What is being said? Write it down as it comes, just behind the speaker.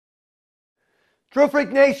Drill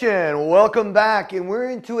Freak Nation, welcome back, and we're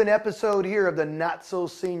into an episode here of the Not So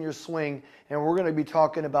Senior Swing, and we're going to be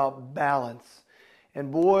talking about balance.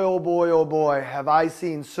 And boy, oh boy, have I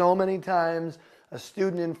seen so many times a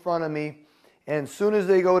student in front of me, and as soon as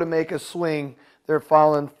they go to make a swing, they're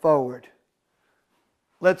falling forward.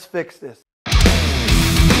 Let's fix this.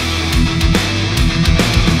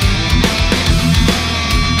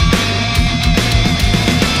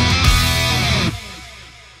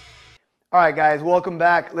 All right, guys, welcome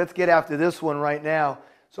back. Let's get after this one right now.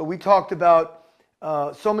 So we talked about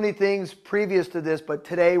so many things previous to this, but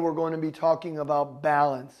today we're going to be talking about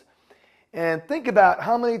balance. And think about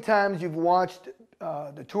how many times you've watched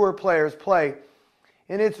the tour players play,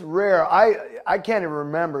 and it's rare. I can't even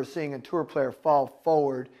remember seeing a tour player fall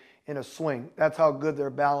forward in a swing. That's how good their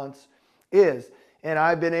balance is. And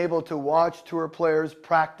I've been able to watch tour players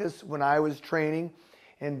practice when I was training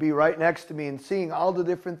and be right next to me and seeing all the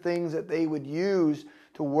different things that they would use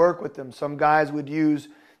to work with them. Some guys would use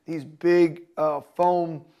these big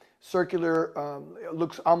foam circular, it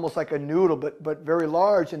looks almost like a noodle, but very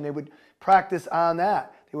large, and they would practice on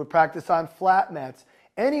that. They would practice on flat mats.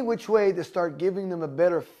 Any which way to start giving them a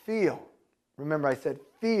better feel. Remember, I said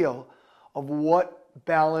feel of what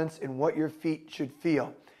balance and what your feet should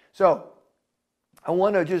feel. So I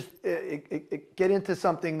want to just get into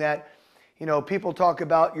something that, you know, people talk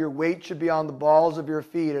about your weight should be on the balls of your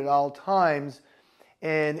feet at all times.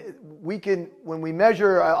 And we can, when we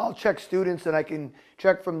measure, I'll check students and I can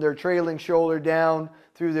check from their trailing shoulder down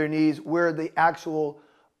through their knees where the actual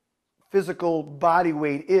physical body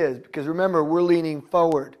weight is. Because remember, we're leaning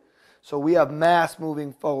forward. So we have mass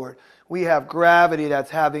moving forward. We have gravity that's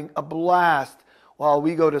having a blast while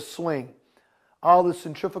we go to swing. All the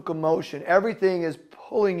centrifugal motion, everything is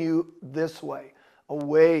pulling you this way,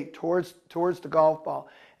 away towards the golf ball.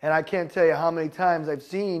 And I can't tell you how many times I've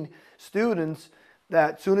seen students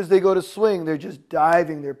that as soon as they go to swing, they're just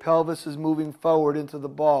diving. Their pelvis is moving forward into the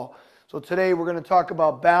ball. So today we're going to talk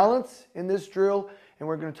about balance in this drill, and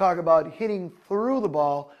we're going to talk about hitting through the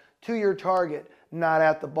ball to your target, not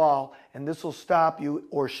at the ball. And this will stop you,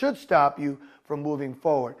 or should stop you, from moving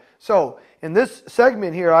forward. So in this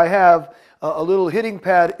segment here, I have a little hitting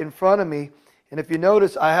pad in front of me. And if you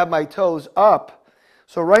notice, I have my toes up.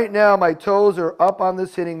 So right now, my toes are up on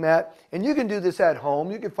this hitting mat, and you can do this at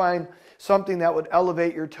home. You can find something that would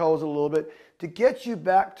elevate your toes a little bit to get you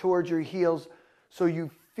back towards your heels so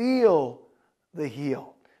you feel the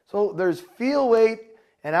heel. So there's feel weight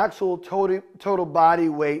and actual total body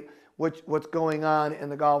weight, what's going on in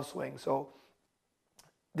the golf swing. So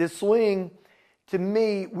this swing, to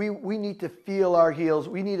me, we need to feel our heels.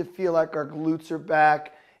 We need to feel like our glutes are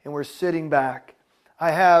back and we're sitting back.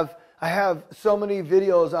 I have so many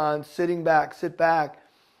videos on sitting back, sit back,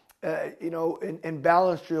 in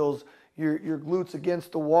balance drills, your glutes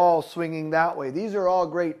against the wall swinging that way. These are all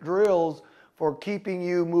great drills for keeping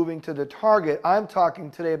you moving to the target. I'm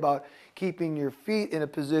talking today about keeping your feet in a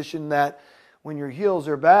position that when your heels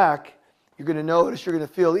are back, you're going to notice, you're going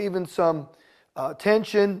to feel even some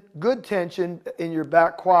tension, good tension in your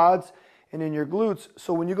back quads and in your glutes.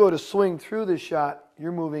 So when you go to swing through this shot,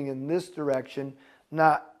 you're moving in this direction,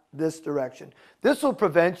 not this direction. This will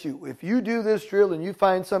prevent you. If you do this drill and you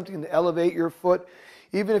find something to elevate your foot,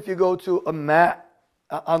 even if you go to a mat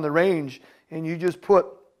on the range and you just put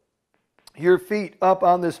your feet up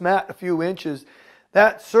on this mat a few inches,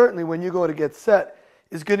 that certainly when you go to get set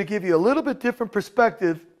is going to give you a little bit different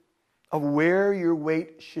perspective of where your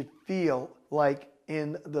weight should feel like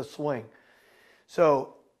in the swing.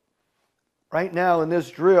 So right now in this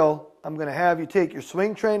drill, I'm going to have you take your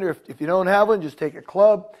swing trainer. If you don't have one, just take a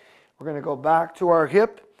club. We're going to go back to our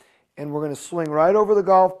hip, and we're going to swing right over the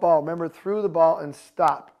golf ball. Remember, through the ball and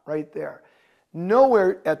stop right there.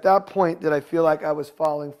 Nowhere at that point did I feel like I was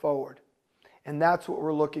falling forward. And that's what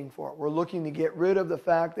we're looking for. We're looking to get rid of the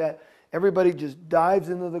fact that everybody just dives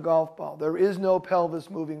into the golf ball. There is no pelvis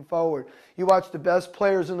moving forward. You watch the best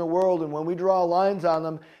players in the world, and when we draw lines on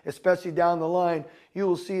them, especially down the line, you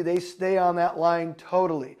will see they stay on that line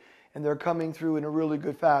totally. And they're coming through in a really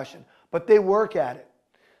good fashion. But they work at it.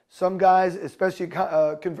 Some guys, especially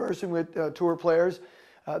conversing with tour players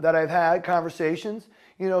that I've had conversations,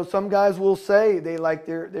 you know, some guys will say they like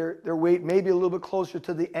their weight maybe a little bit closer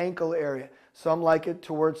to the ankle area. Some like it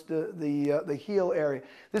towards the heel area.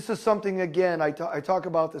 This is something, again, I talk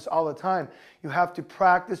about this all the time. You have to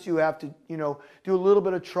practice. You have to, do a little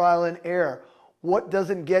bit of trial and error. What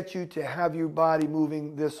doesn't get you to have your body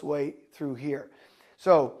moving this way through here?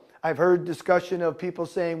 So I've heard discussion of people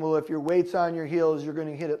saying, well, if your weight's on your heels, you're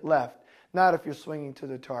going to hit it left. Not if you're swinging to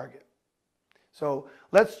the target. So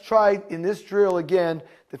let's try in this drill again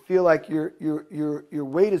to feel like your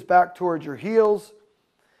weight is back towards your heels.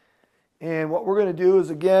 And what we're going to do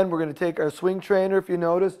is, again, we're going to take our swing trainer. If you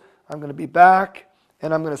notice, I'm going to be back,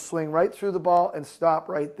 and I'm going to swing right through the ball and stop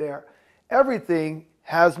right there. Everything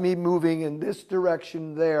has me moving in this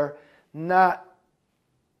direction there, not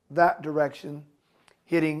that direction,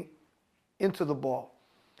 hitting into the ball.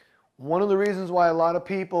 One of the reasons why a lot of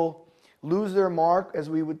people lose their mark, as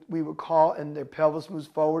we would call, and their pelvis moves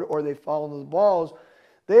forward or they fall into the balls,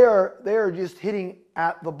 they are just hitting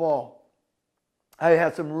at the ball. I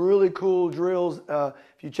had some really cool drills, if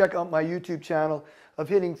you check out my YouTube channel, of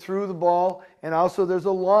hitting through the ball, and also there's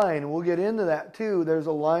a line. We'll get into that too. There's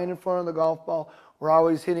a line in front of the golf ball. We're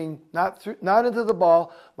always hitting not into the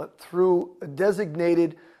ball, but through a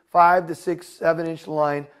designated 5 to 6, 7-inch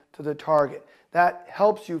line to the target. That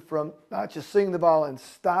helps you from not just seeing the ball and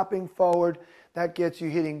stopping forward. That gets you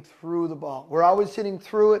hitting through the ball. We're always hitting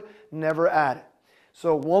through it, never at it.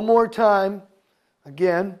 So one more time,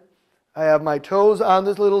 again, I have my toes on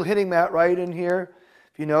this little hitting mat right in here.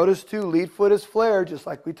 If you notice too, lead foot is flared, just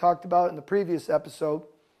like we talked about in the previous episode.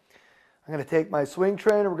 I'm going to take my swing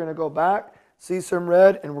trainer, we're going to go back, see some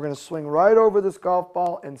red, and we're going to swing right over this golf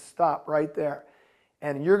ball and stop right there.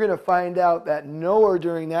 And you're going to find out that nowhere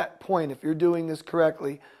during that point, if you're doing this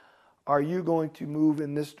correctly, are you going to move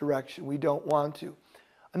in this direction. We don't want to.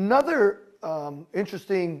 Another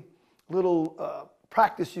interesting little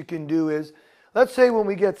practice you can do is, let's say when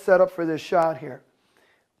we get set up for this shot here,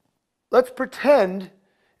 let's pretend,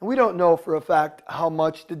 and we don't know for a fact how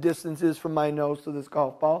much the distance is from my nose to this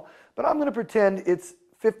golf ball, but I'm going to pretend it's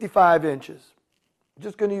 55 inches. I'm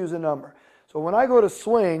just going to use a number. So when I go to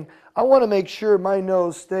swing, I want to make sure my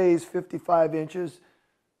nose stays 55 inches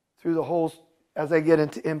through the whole, as I get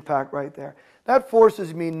into impact right there. That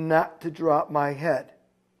forces me not to drop my head,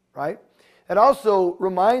 right? It also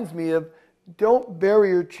reminds me of, don't bury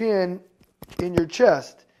your chin in your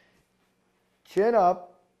chest. Chin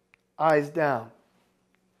up, eyes down.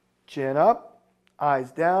 Chin up,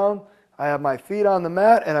 eyes down. I have my feet on the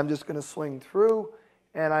mat, and I'm just going to swing through,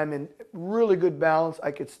 and I'm in really good balance.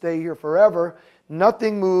 I could stay here forever.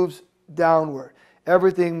 Nothing moves downward.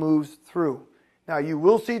 Everything moves through. Now, you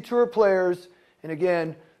will see tour players, and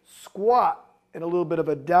again, squat in a little bit of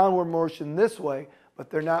a downward motion this way, but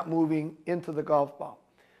they're not moving into the golf ball.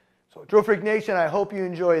 So, Drill Freak Nation, I hope you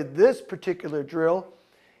enjoyed this particular drill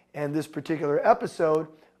and this particular episode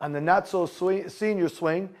on the Not So Senior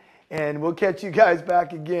Swing, and we'll catch you guys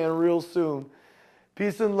back again real soon.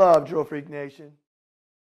 Peace and love, Drill Freak Nation.